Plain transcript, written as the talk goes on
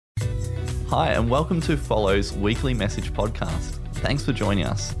Hi, and welcome to Follow's weekly message podcast. Thanks for joining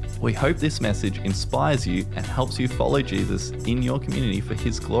us. We hope this message inspires you and helps you follow Jesus in your community for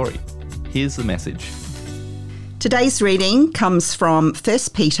his glory. Here's the message. Today's reading comes from 1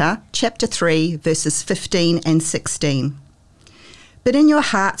 Peter chapter 3, verses 15 and 16. But in your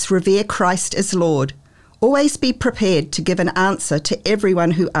hearts revere Christ as Lord. Always be prepared to give an answer to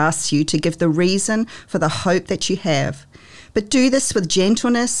everyone who asks you to give the reason for the hope that you have. But do this with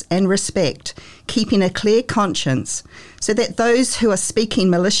gentleness and respect, keeping a clear conscience, so that those who are speaking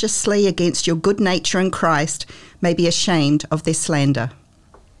maliciously against your good nature in Christ may be ashamed of their slander.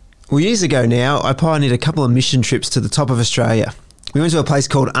 Well, years ago now, I pioneered a couple of mission trips to the top of Australia. We went to a place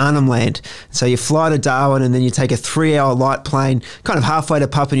called Arnhem Land. So you fly to Darwin and then you take a 3-hour light plane, kind of halfway to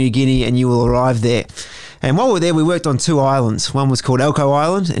Papua New Guinea, and you will arrive there. And while we were there, we worked on 2 islands. One was called Elcho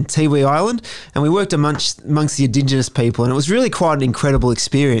Island and Tiwi Island, and we worked amongst the Indigenous people, and it was really quite an incredible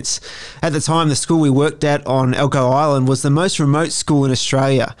experience. At the time, the school we worked at on Elcho Island was the most remote school in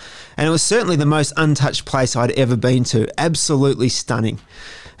Australia, and it was certainly the most untouched place I'd ever been to. Absolutely stunning.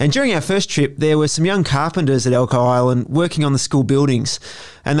 And during our first trip, there were some young carpenters at Elcho Island working on the school buildings,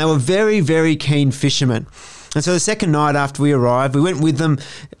 and they were very, very keen fishermen. And so the second night after we arrived, we went with them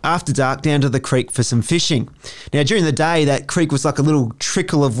after dark down to the creek for some fishing. Now, during the day, that creek was like a little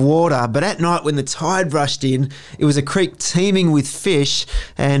trickle of water, but at night when the tide rushed in, it was a creek teeming with fish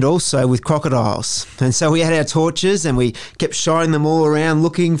and also with crocodiles. And so we had our torches and we kept shining them all around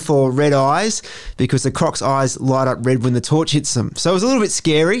looking for red eyes, because the croc's eyes light up red when the torch hits them. So it was a little bit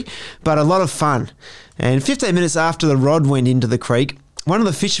scary, but a lot of fun. And 15 minutes after the rod went into the creek, one of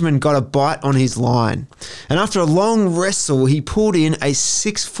the fishermen got a bite on his line, and after a long wrestle, he pulled in a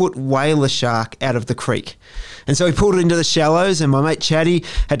 6-foot whaler shark out of the creek. And so he pulled it into the shallows, and my mate Chatty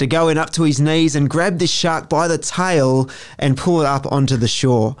had to go in up to his knees and grab this shark by the tail and pull it up onto the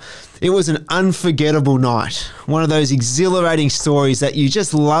shore. It was an unforgettable night. One of those exhilarating stories that you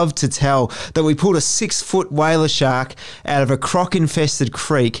just love to tell, that we pulled a 6-foot whaler shark out of a croc-infested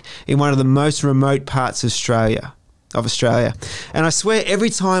creek in one of the most remote parts of Australia. And I swear every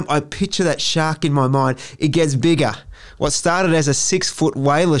time I picture that shark in my mind, it gets bigger. What started as a 6-foot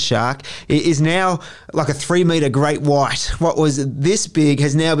whaler shark is now like a 3-metre great white. What was this big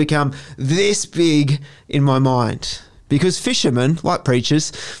has now become this big in my mind. Because fishermen, like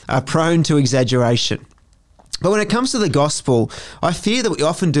preachers, are prone to exaggeration. But when it comes to the gospel, I fear that we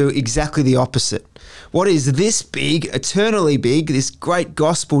often do exactly the opposite. What is this big, eternally big, this great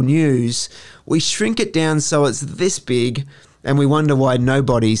gospel news, we shrink it down so it's this big, and we wonder why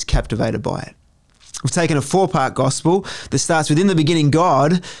nobody's captivated by it. We've taken a 4-part gospel that starts with in the beginning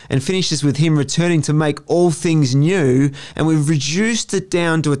God and finishes with him returning to make all things new, and we've reduced it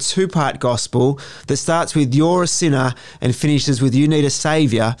down to a 2-part gospel that starts with you're a sinner and finishes with you need a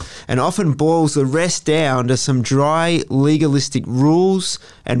saviour, and often boils the rest down to some dry legalistic rules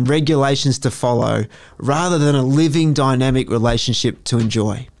and regulations to follow rather than a living dynamic relationship to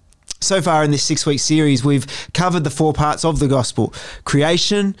enjoy. So far in this 6-week series, we've covered the 4 parts of the gospel: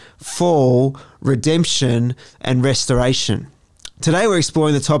 creation, fall, redemption, and restoration. Today we're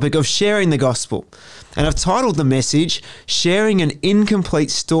exploring the topic of sharing the gospel, and I've titled the message, Sharing an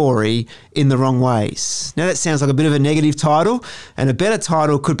Incomplete Story in the Wrong Ways. Now that sounds like a bit of a negative title, and a better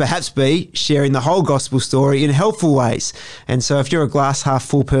title could perhaps be Sharing the Whole Gospel Story in Helpful Ways. And so if you're a glass half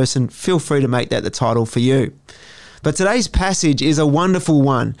full person, feel free to make that the title for you. But today's passage is a wonderful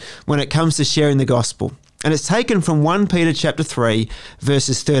one when it comes to sharing the gospel. And it's taken from 1 Peter chapter 3,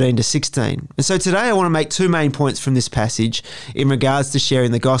 verses 13 to 16. And so today I want to make 2 main points from this passage in regards to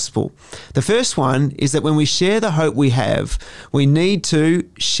sharing the gospel. The first one is that when we share the hope we have, we need to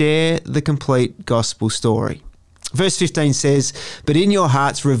share the complete gospel story. Verse 15 says, "But in your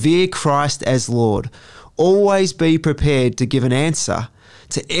hearts revere Christ as Lord. Always be prepared to give an answer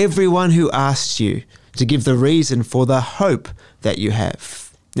to everyone who asks you, to give the reason for the hope that you have."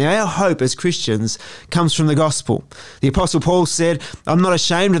 Now, our hope as Christians comes from the gospel. The Apostle Paul said, "I'm not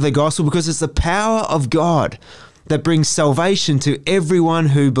ashamed of the gospel because it's the power of God that brings salvation to everyone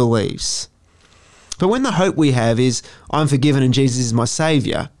who believes." But when the hope we have is, I'm forgiven and Jesus is my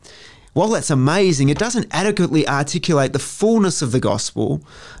saviour, while that's amazing, it doesn't adequately articulate the fullness of the gospel,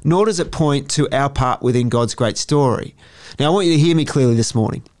 nor does it point to our part within God's great story. Now, I want you to hear me clearly this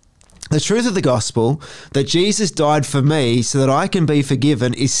morning. The truth of the gospel, that Jesus died for me so that I can be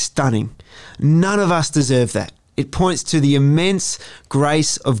forgiven, is stunning. None of us deserve that. It points to the immense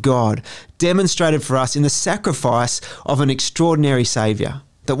grace of God demonstrated for us in the sacrifice of an extraordinary Saviour.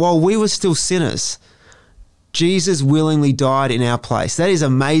 That while we were still sinners, Jesus willingly died in our place. That is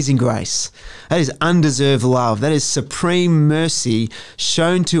amazing grace. That is undeserved love. That is supreme mercy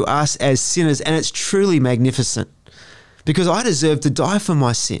shown to us as sinners, and it's truly magnificent because I deserve to die for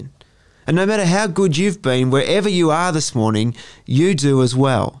my sin. And no matter how good you've been, wherever you are this morning, you do as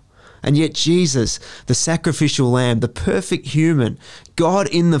well. And yet Jesus, the sacrificial lamb, the perfect human, God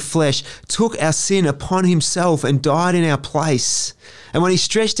in the flesh, took our sin upon himself and died in our place. And when he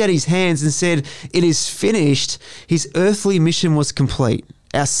stretched out his hands and said, "It is finished," his earthly mission was complete.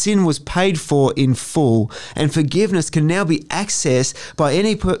 Our sin was paid for in full, and forgiveness can now be accessed by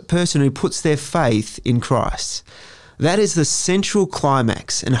any person who puts their faith in Christ. That is the central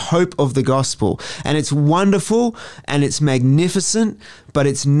climax and hope of the gospel. And it's wonderful and it's magnificent, but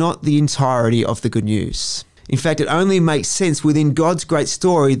it's not the entirety of the good news. In fact, it only makes sense within God's great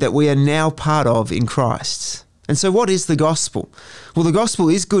story that we are now part of in Christ. And so what is the gospel? Well, the gospel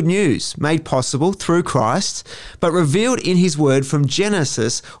is good news made possible through Christ, but revealed in his word from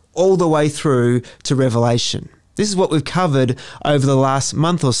Genesis all the way through to Revelation. This is what we've covered over the last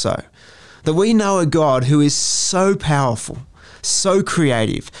month or so. That we know a God who is so powerful, so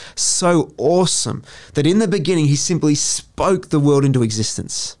creative, so awesome, that in the beginning he simply spoke the world into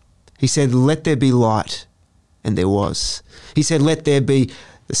existence. He said, "Let there be light," and there was. He said, "Let there be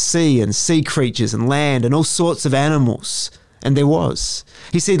the sea and sea creatures and land and all sorts of animals," and there was.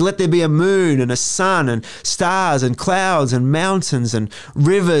 He said, "Let there be a moon and a sun and stars and clouds and mountains and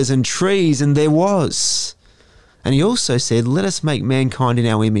rivers and trees," and there was. And he also said, "Let us make mankind in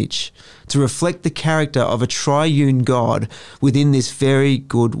our image, to reflect the character of a triune God within this very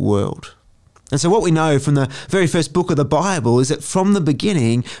good world." And so what we know from the very first book of the Bible is that from the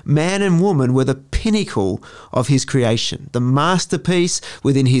beginning, man and woman were the pinnacle of his creation, the masterpiece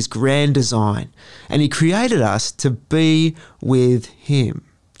within his grand design. And he created us to be with him,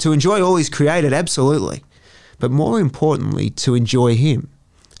 to enjoy all he's created, absolutely, but more importantly, to enjoy him,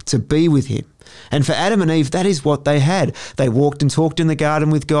 to be with him. And for Adam and Eve, that is what they had. They walked and talked in the garden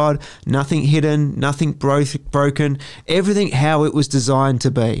with God, nothing hidden, nothing broken, everything how it was designed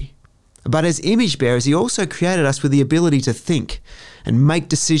to be. But as image bearers, he also created us with the ability to think and make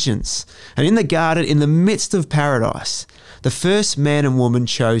decisions. And in the garden, in the midst of paradise, the first man and woman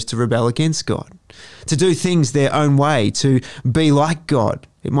chose to rebel against God, to do things their own way, to be like God.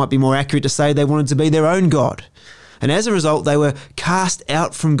 It might be more accurate to say they wanted to be their own God. And as a result, they were cast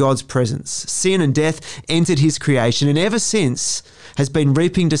out from God's presence. Sin and death entered his creation, and ever since has been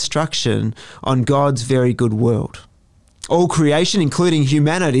reaping destruction on God's very good world. All creation, including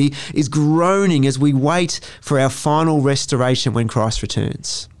humanity, is groaning as we wait for our final restoration when Christ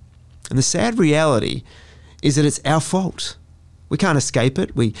returns. And the sad reality is that it's our fault. We can't escape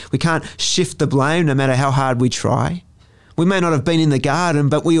it. We can't shift the blame no matter how hard we try. We may not have been in the garden,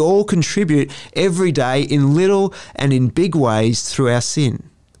 but we all contribute every day in little and in big ways through our sin.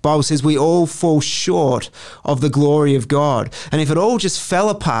 The Bible says we all fall short of the glory of God. And if it all just fell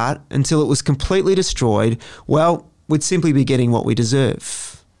apart until it was completely destroyed, well, we'd simply be getting what we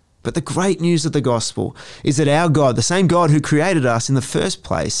deserve. But the great news of the gospel is that our God, the same God who created us in the first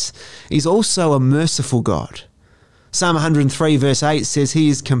place, is also a merciful God. Psalm 103 verse 8 says he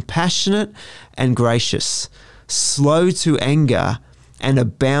is compassionate and gracious, slow to anger and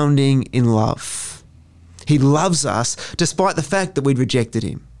abounding in love. He loves us despite the fact that we'd rejected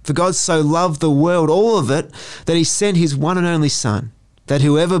him. For God so loved the world, all of it, that he sent his one and only Son, that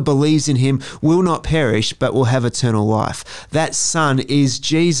whoever believes in him will not perish but will have eternal life. That Son is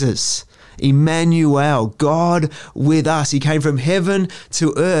Jesus, Emmanuel, God with us. He came from heaven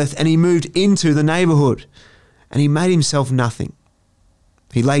to earth and he moved into the neighborhood and he made himself nothing.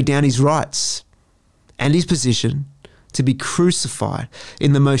 He laid down his rights and his position to be crucified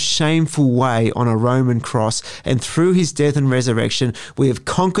in the most shameful way on a Roman cross. And through his death and resurrection, we have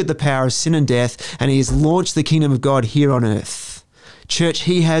conquered the power of sin and death, and he has launched the kingdom of God here on earth. Church,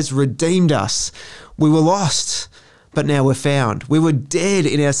 he has redeemed us. We were lost, but now we're found. We were dead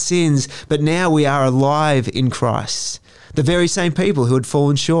in our sins, but now we are alive in Christ. The very same people who had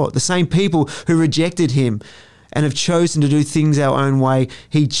fallen short, the same people who rejected him and have chosen to do things our own way.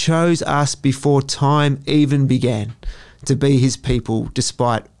 He chose us before time even began to be his people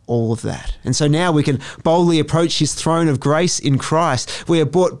despite all of that. And so now we can boldly approach his throne of grace in Christ. We are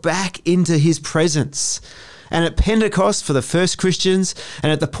brought back into his presence. And at Pentecost for the first Christians,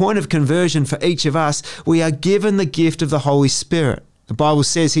 and at the point of conversion for each of us, we are given the gift of the Holy Spirit. The Bible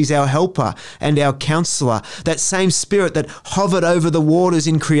says he's our helper and our counselor. That same Spirit that hovered over the waters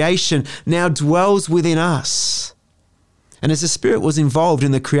in creation now dwells within us. And as the Spirit was involved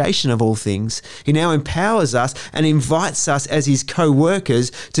in the creation of all things, he now empowers us and invites us as his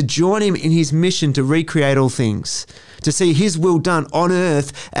co-workers to join him in his mission to recreate all things, to see his will done on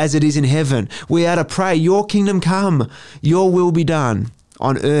earth as it is in heaven. We are to pray, your kingdom come, your will be done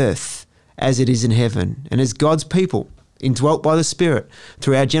on earth as it is in heaven. And as God's people, indwelt by the Spirit,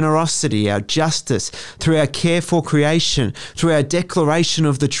 through our generosity, our justice, through our care for creation, through our declaration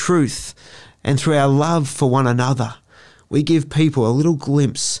of the truth, and through our love for one another, we give people a little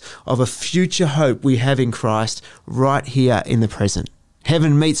glimpse of a future hope we have in Christ right here in the present.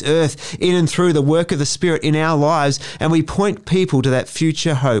 Heaven meets earth in and through the work of the Spirit in our lives, and we point people to that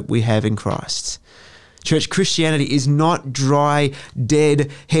future hope we have in Christ. Church, Christianity is not dry,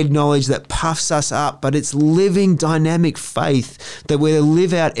 dead head knowledge that puffs us up, but it's living, dynamic faith that we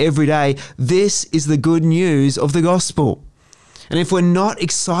live out every day. This is the good news of the gospel. And if we're not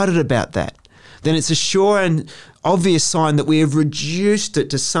excited about that, then it's a sure and obvious sign that we have reduced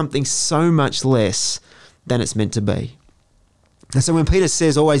it to something so much less than it's meant to be. And so when Peter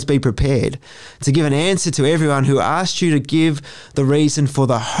says, always be prepared to give an answer to everyone who asks you to give the reason for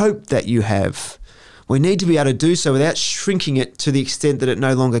the hope that you have, we need to be able to do so without shrinking it to the extent that it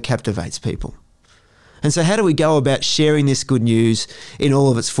no longer captivates people. And so how do we go about sharing this good news in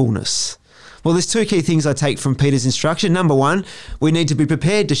all of its fullness? Well, there's two key things I take from Peter's instruction. Number one, we need to be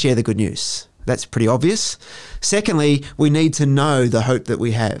prepared to share the good news. That's pretty obvious. Secondly, we need to know the hope that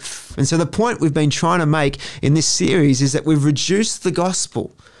we have. And so the point we've been trying to make in this series is that we've reduced the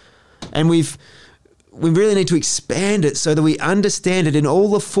gospel and we really need to expand it so that we understand it in all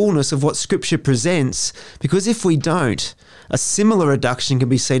the fullness of what Scripture presents, because if we don't, a similar reduction can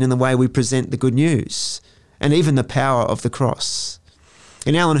be seen in the way we present the good news and even the power of the cross.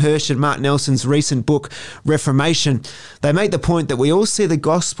 In Alan Hirsch and Mark Nelson's recent book, Reformation, they make the point that we all see the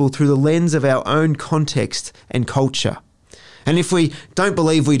gospel through the lens of our own context and culture. And if we don't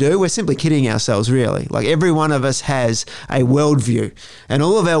believe we do, we're simply kidding ourselves, really. Like, every one of us has a worldview, and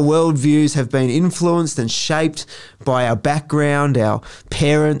all of our worldviews have been influenced and shaped by our background, our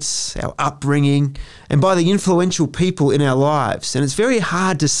parents, our upbringing, and by the influential people in our lives. And it's very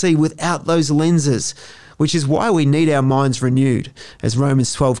hard to see without those lenses, which is why we need our minds renewed, as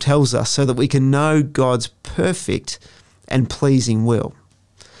Romans 12 tells us, so that we can know God's perfect and pleasing will.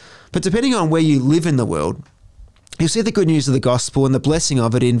 But depending on where you live in the world, you'll see the good news of the gospel and the blessing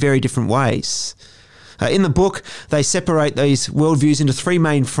of it in very different ways. In the book, they separate these worldviews into three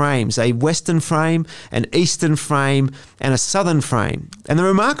main frames: a Western frame, an Eastern frame, and a Southern frame. And the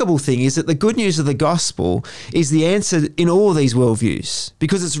remarkable thing is that the good news of the gospel is the answer in all of these worldviews,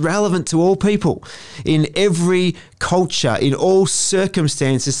 because it's relevant to all people, in every culture, in all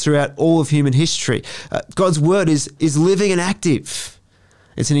circumstances throughout all of human history. God's word is living and active.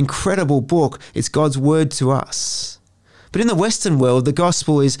 It's an incredible book. It's God's word to us. But in the Western world, the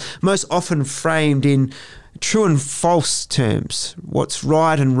gospel is most often framed in true and false terms, what's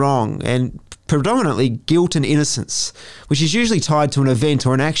right and wrong, and predominantly guilt and innocence, which is usually tied to an event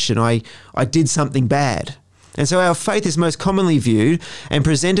or an action. I did something bad. And so our faith is most commonly viewed and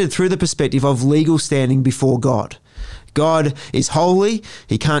presented through the perspective of legal standing before God. God is holy.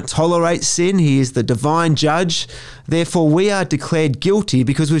 He can't tolerate sin. He is the divine judge. Therefore, we are declared guilty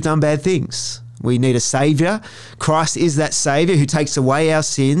because we've done bad things. We need a saviour. Christ is that saviour who takes away our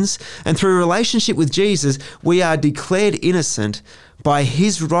sins. And through relationship with Jesus, we are declared innocent by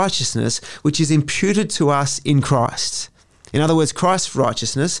his righteousness, which is imputed to us in Christ. In other words, Christ's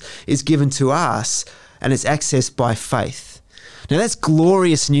righteousness is given to us and it's accessed by faith. Now that's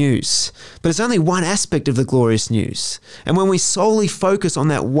glorious news, but it's only one aspect of the glorious news. And when we solely focus on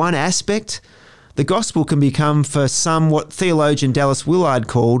that one aspect, the gospel can become, for some, what theologian Dallas Willard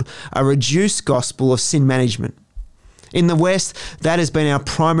called a reduced gospel of sin management. In the West, that has been our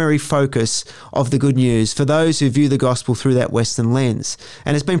primary focus of the good news for those who view the gospel through that Western lens,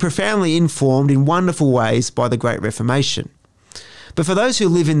 and it's been profoundly informed in wonderful ways by the Great Reformation. But for those who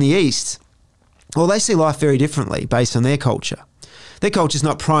live in the East, well, they see life very differently based on their culture. Their culture is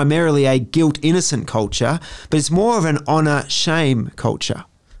not primarily a guilt-innocent culture, but it's more of an honour-shame culture.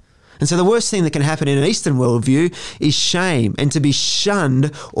 And so the worst thing that can happen in an Eastern worldview is shame, and to be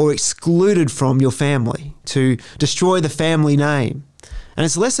shunned or excluded from your family, to destroy the family name. And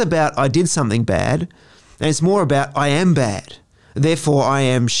it's less about I did something bad, and it's more about I am bad, therefore I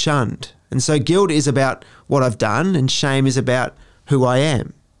am shunned. And so guilt is about what I've done, and shame is about who I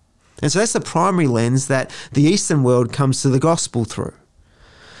am. And so that's the primary lens that the Eastern world comes to the gospel through.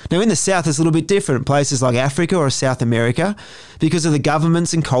 Now, in the South, it's a little bit different. Places like Africa or South America, because of the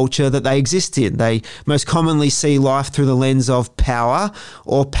governments and culture that they exist in, they most commonly see life through the lens of power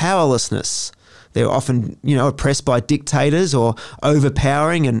or powerlessness. They're often, oppressed by dictators or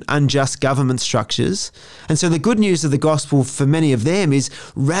overpowering and unjust government structures. And so the good news of the gospel for many of them is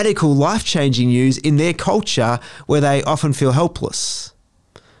radical, life-changing news in their culture where they often feel helpless.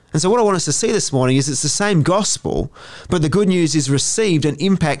 And so what I want us to see this morning is it's the same gospel, but the good news is received and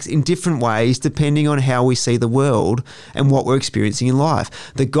impacts in different ways depending on how we see the world and what we're experiencing in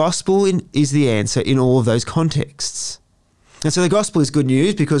life. The gospel is the answer in all of those contexts. And so the gospel is good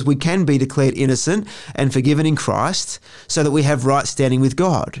news because we can be declared innocent and forgiven in Christ so that we have right standing with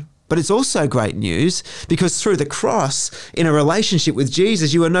God. But it's also great news because through the cross, in a relationship with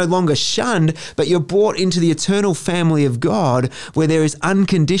Jesus, you are no longer shunned, but you're brought into the eternal family of God where there is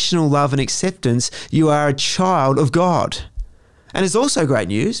unconditional love and acceptance. You are a child of God. And it's also great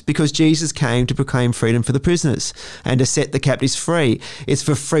news because Jesus came to proclaim freedom for the prisoners and to set the captives free. It's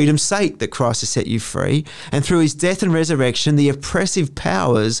for freedom's sake that Christ has set you free. And through his death and resurrection, the oppressive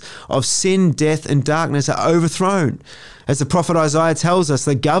powers of sin, death, and darkness are overthrown. As the prophet Isaiah tells us,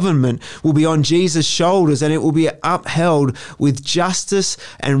 the government will be on Jesus' shoulders and it will be upheld with justice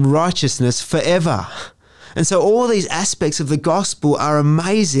and righteousness forever. And so all these aspects of the gospel are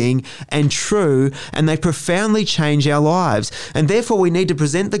amazing and true, and they profoundly change our lives. And therefore we need to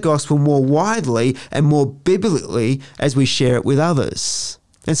present the gospel more widely and more biblically as we share it with others.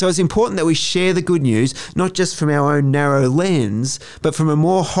 And so it's important that we share the good news, not just from our own narrow lens, but from a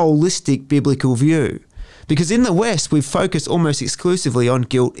more holistic biblical view. Because in the West, we've focused almost exclusively on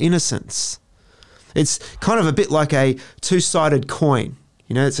guilt innocence. It's kind of a bit like a two-sided coin.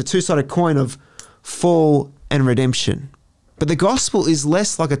 It's a two-sided coin of fall and redemption. But the gospel is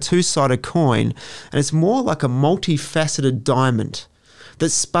less like a two-sided coin, and it's more like a multifaceted diamond that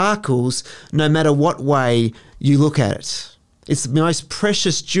sparkles no matter what way you look at it. It's the most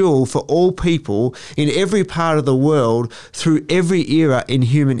precious jewel for all people in every part of the world through every era in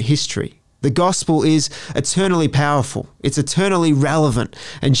human history. The gospel is eternally powerful. It's eternally relevant.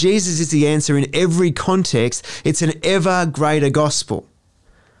 And Jesus is the answer in every context. It's an ever greater gospel.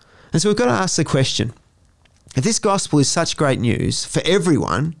 And so we've got to ask the question, if this gospel is such great news for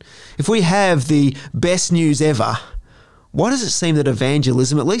everyone, if we have the best news ever, why does it seem that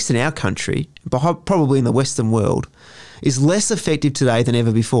evangelism, at least in our country, but probably in the Western world, is less effective today than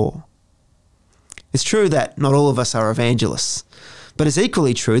ever before? It's true that not all of us are evangelists, but it's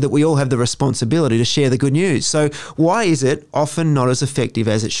equally true that we all have the responsibility to share the good news. So why is it often not as effective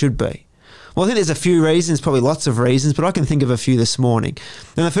as it should be? Well, I think there's a few reasons, probably lots of reasons, but I can think of a few this morning.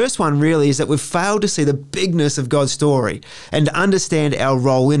 And the first one really is that we've failed to see the bigness of God's story and to understand our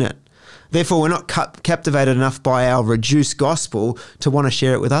role in it. Therefore, we're not captivated enough by our reduced gospel to want to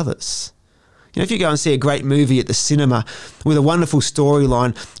share it with others. If you go and see a great movie at the cinema with a wonderful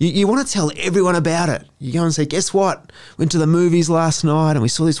storyline, you want to tell everyone about it. You go and say, guess what? Went to the movies last night and we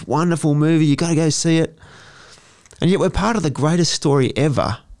saw this wonderful movie. You got to go see it. And yet we're part of the greatest story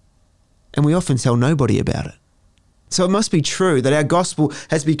ever. And we often tell nobody about it. So it must be true that our gospel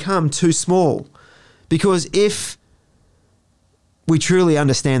has become too small. Because if we truly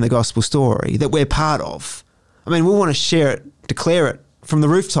understand the gospel story that we're part of, we want to share it, declare it from the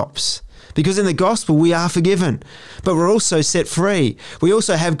rooftops. Because in the gospel we are forgiven, but we're also set free. We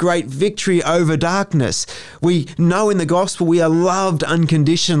also have great victory over darkness. We know in the gospel we are loved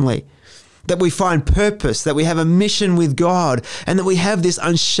unconditionally. That we find purpose, that we have a mission with God, and that we have this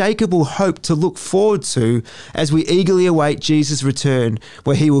unshakable hope to look forward to as we eagerly await Jesus' return,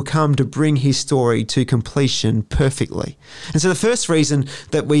 where he will come to bring his story to completion perfectly. And so the first reason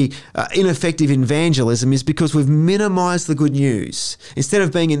that we are ineffective in evangelism is because we've minimized the good news. Instead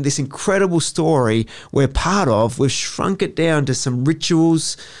of being in this incredible story we're part of, we've shrunk it down to some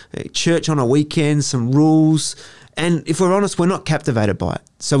rituals, church on a weekend, some rules. And if we're honest, we're not captivated by it,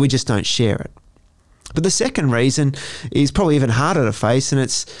 so we just don't share it. But the second reason is probably even harder to face, and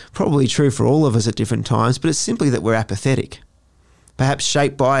it's probably true for all of us at different times, but it's simply that we're apathetic. Perhaps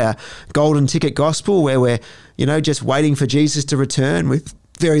shaped by a golden ticket gospel where we're, just waiting for Jesus to return with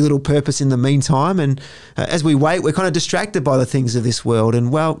very little purpose in the meantime. And as we wait, we're kind of distracted by the things of this world.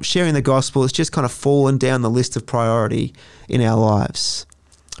 And sharing the gospel has just kind of fallen down the list of priority in our lives.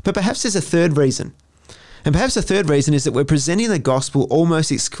 But perhaps there's a third reason. And perhaps the third reason is that we're presenting the gospel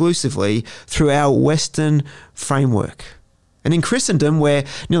almost exclusively through our Western framework. And in Christendom, where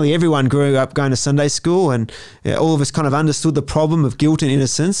nearly everyone grew up going to Sunday school and all of us kind of understood the problem of guilt and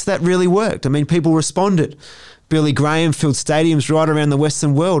innocence, that really worked. People responded. Billy Graham filled stadiums right around the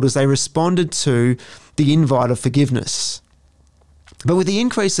Western world as they responded to the invite of forgiveness. But with the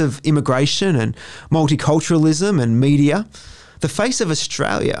increase of immigration and multiculturalism and media, the face of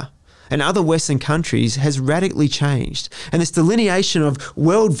Australia and other Western countries has radically changed. And this delineation of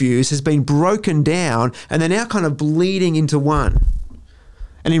worldviews has been broken down, and they're now kind of bleeding into one.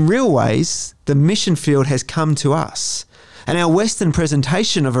 And in real ways, the mission field has come to us. And our Western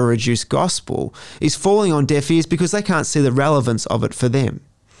presentation of a reduced gospel is falling on deaf ears because they can't see the relevance of it for them.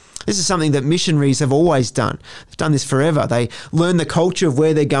 This is something that missionaries have always done. They've done this forever. They learn the culture of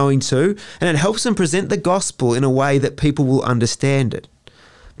where they're going to, and it helps them present the gospel in a way that people will understand it.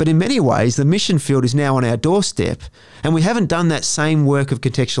 But in many ways, the mission field is now on our doorstep, and we haven't done that same work of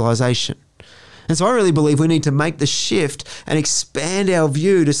contextualization. And so I really believe we need to make the shift and expand our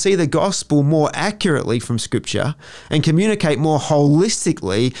view to see the gospel more accurately from Scripture and communicate more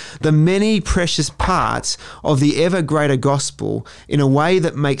holistically the many precious parts of the ever greater gospel in a way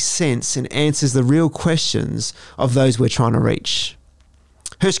that makes sense and answers the real questions of those we're trying to reach.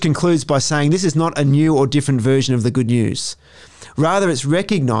 Hirsch concludes by saying this is not a new or different version of the good news. Rather, it's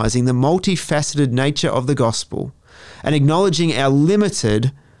recognizing the multifaceted nature of the gospel and acknowledging our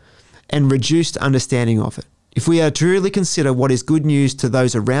limited and reduced understanding of it. If we are to truly consider what is good news to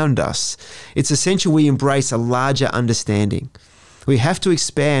those around us, it's essential we embrace a larger understanding. We have to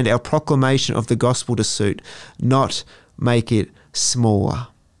expand our proclamation of the gospel to suit, not make it smaller.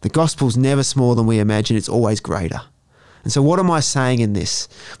 The gospel's never smaller than we imagine, it's always greater. And so what am I saying in this?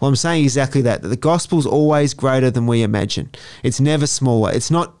 Well, I'm saying exactly that the gospel's always greater than we imagine. It's never smaller. It's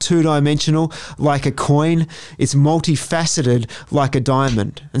not two-dimensional like a coin. It's multifaceted like a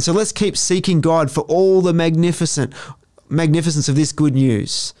diamond. And so let's keep seeking God for all the magnificence of this good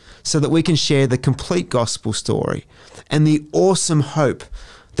news so that we can share the complete gospel story and the awesome hope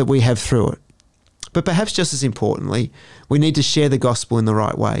that we have through it. But perhaps just as importantly, we need to share the gospel in the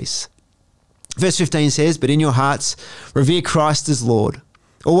right ways. Verse 15 says, "But in your hearts, revere Christ as Lord.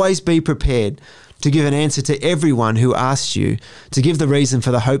 Always be prepared to give an answer to everyone who asks you to give the reason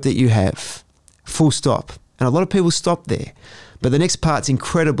for the hope that you have." Full stop. And a lot of people stop there. But the next part's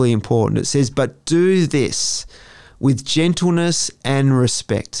incredibly important. It says, "But do this with gentleness and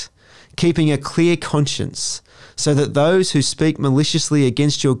respect, keeping a clear conscience, so that those who speak maliciously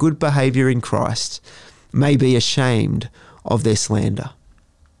against your good behavior in Christ may be ashamed of their slander."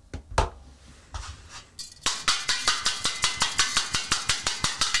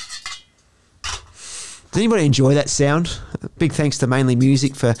 Does anybody enjoy that sound? Big thanks to Mainly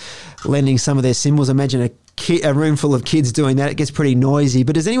Music for lending some of their cymbals. Imagine a room full of kids doing that. It gets pretty noisy.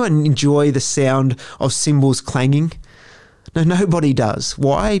 But does anyone enjoy the sound of cymbals clanging? No, nobody does.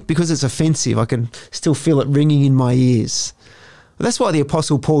 Why? Because it's offensive. I can still feel it ringing in my ears. Well, that's why the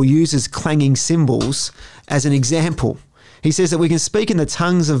Apostle Paul uses clanging cymbals as an example. He says that we can speak in the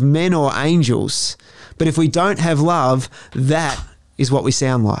tongues of men or angels, but if we don't have love, that is what we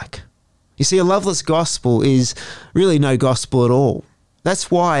sound like. You see, a loveless gospel is really no gospel at all.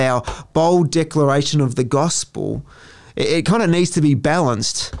 That's why our bold declaration of the gospel, it kind of needs to be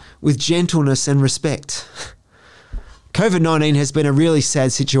balanced with gentleness and respect. COVID-19 has been a really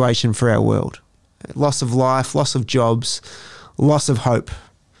sad situation for our world. Loss of life, loss of jobs, loss of hope.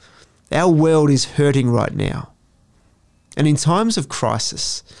 Our world is hurting right now. And in times of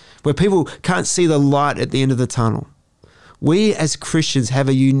crisis, where people can't see the light at the end of the tunnel, we as Christians have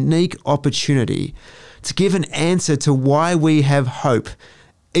a unique opportunity to give an answer to why we have hope,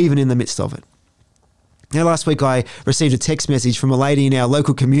 even in the midst of it. Now, last week I received a text message from a lady in our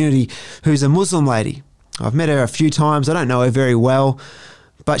local community who's a Muslim lady. I've met her a few times. I don't know her very well,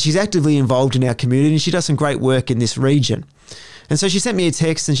 but she's actively involved in our community and she does some great work in this region. And so she sent me a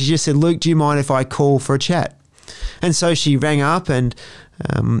text and she just said, "Luke, do you mind if I call for a chat?" And so she rang up and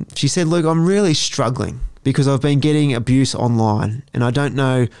she said, "Luke, I'm really struggling because I've been getting abuse online and I don't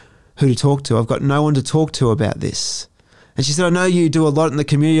know who to talk to. I've got no one to talk to about this." And she said, "I know you do a lot in the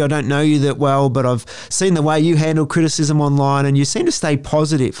community. I don't know you that well, but I've seen the way you handle criticism online and you seem to stay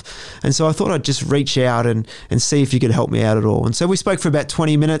positive. And so I thought I'd just reach out and see if you could help me out at all." And so we spoke for about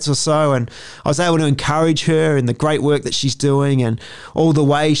 20 minutes or so and I was able to encourage her in the great work that she's doing and all the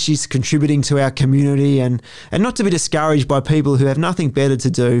ways she's contributing to our community and not to be discouraged by people who have nothing better to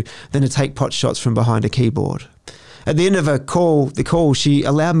do than to take pot shots from behind a keyboard. At the end of the call, she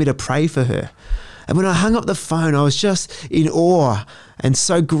allowed me to pray for her. And when I hung up the phone, I was just in awe and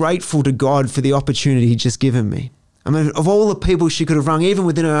so grateful to God for the opportunity He'd just given me. I mean, of all the people she could have rung, even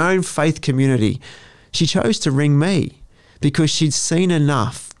within her own faith community, she chose to ring me because she'd seen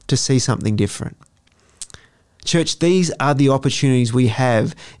enough to see something different. Church, these are the opportunities we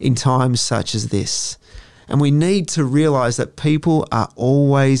have in times such as this. And we need to realize that people are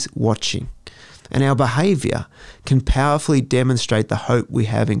always watching. And our behavior can powerfully demonstrate the hope we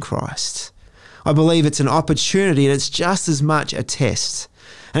have in Christ. I believe it's an opportunity and it's just as much a test.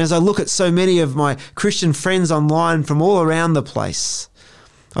 And as I look at so many of my Christian friends online from all around the place,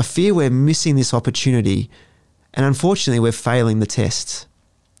 I fear we're missing this opportunity, and unfortunately we're failing the test.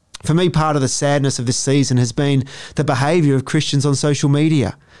 For me, part of the sadness of this season has been the behaviour of Christians on social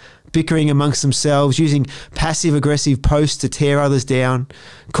media, bickering amongst themselves, using passive-aggressive posts to tear others down,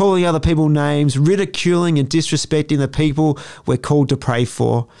 calling other people names, ridiculing and disrespecting the people we're called to pray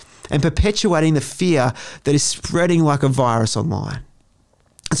for, and perpetuating the fear that is spreading like a virus online.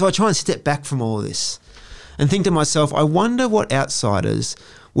 And so I try and step back from all of this and think to myself, I wonder what outsiders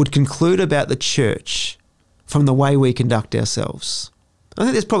would conclude about the church from the way we conduct ourselves. I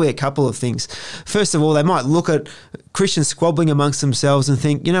think there's probably a couple of things. First of all, they might look at Christians squabbling amongst themselves and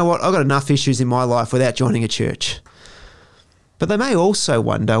think, you know what, I've got enough issues in my life without joining a church. But they may also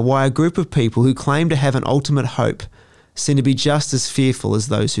wonder why a group of people who claim to have an ultimate hope seem to be just as fearful as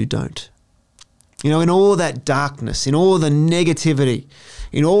those who don't. You know, in all that darkness, in all the negativity,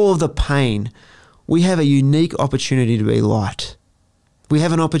 in all of the pain, we have a unique opportunity to be light. We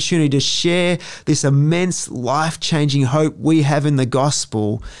have an opportunity to share this immense life-changing hope we have in the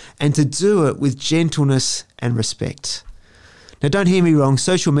gospel, and to do it with gentleness and respect. Now, don't hear me wrong.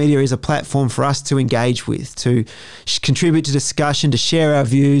 Social media is a platform for us to engage with, to contribute to discussion, to share our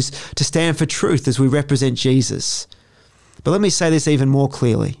views, to stand for truth as we represent Jesus. But let me say this even more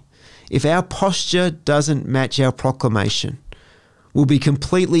clearly. If our posture doesn't match our proclamation, we'll be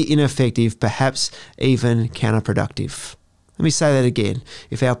completely ineffective, perhaps even counterproductive. Let me say that again.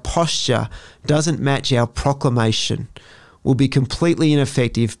 If our posture doesn't match our proclamation, we'll be completely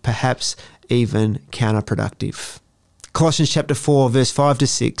ineffective, perhaps even counterproductive. Colossians chapter 4, verse 5 to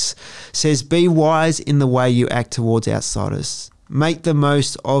 6 says, "Be wise in the way you act towards outsiders. Make the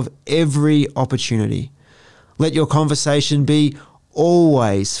most of every opportunity. Let your conversation be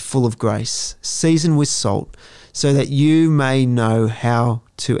always full of grace, seasoned with salt, so that you may know how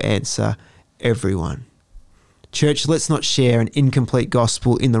to answer everyone." Church, let's not share an incomplete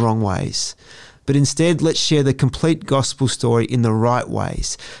gospel in the wrong ways, but instead let's share the complete gospel story in the right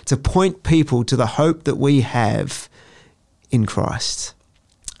ways, to point people to the hope that we have in Christ.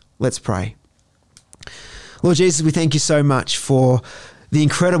 Let's pray. Lord Jesus, we thank you so much for the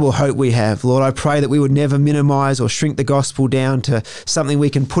incredible hope we have. Lord, I pray that we would never minimize or shrink the gospel down to something we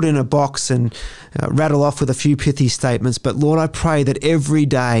can put in a box and rattle off with a few pithy statements. But Lord, I pray that every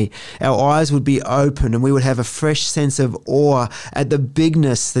day our eyes would be open and we would have a fresh sense of awe at the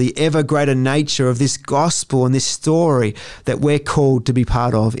bigness, the ever greater nature of this gospel and this story that we're called to be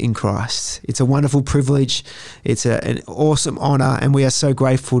part of in Christ. It's a wonderful privilege. It's an awesome honor, and we are so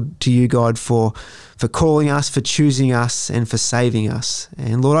grateful to you, God, for calling us, for choosing us, and for saving us.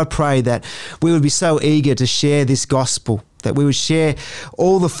 And Lord, I pray that we would be so eager to share this gospel, that we would share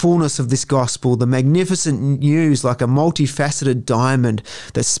all the fullness of this gospel, the magnificent news like a multifaceted diamond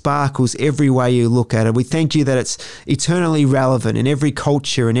that sparkles every way you look at it. We thank you that it's eternally relevant in every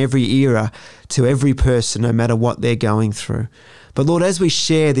culture and every era to every person, no matter what they're going through. But Lord, as we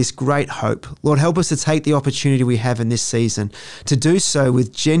share this great hope, Lord, help us to take the opportunity we have in this season to do so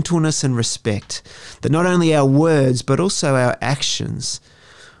with gentleness and respect, that not only our words, but also our actions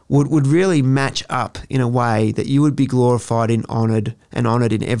would really match up in a way that you would be glorified and honoured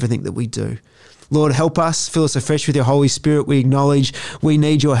in everything that we do. Lord, help us, fill us afresh with your Holy Spirit. We acknowledge we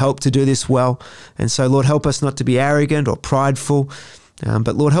need your help to do this well. And so, Lord, help us not to be arrogant or prideful,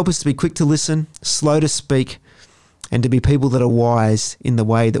 but Lord, help us to be quick to listen, slow to speak, and to be people that are wise in the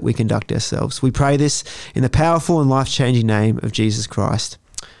way that we conduct ourselves. We pray this in the powerful and life-changing name of Jesus Christ.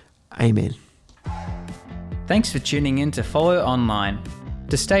 Amen. Thanks for tuning in to Follow Online.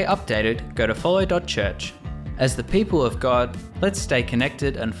 To stay updated, go to follow.church. As the people of God, let's stay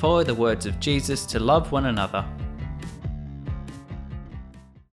connected and follow the words of Jesus to love one another.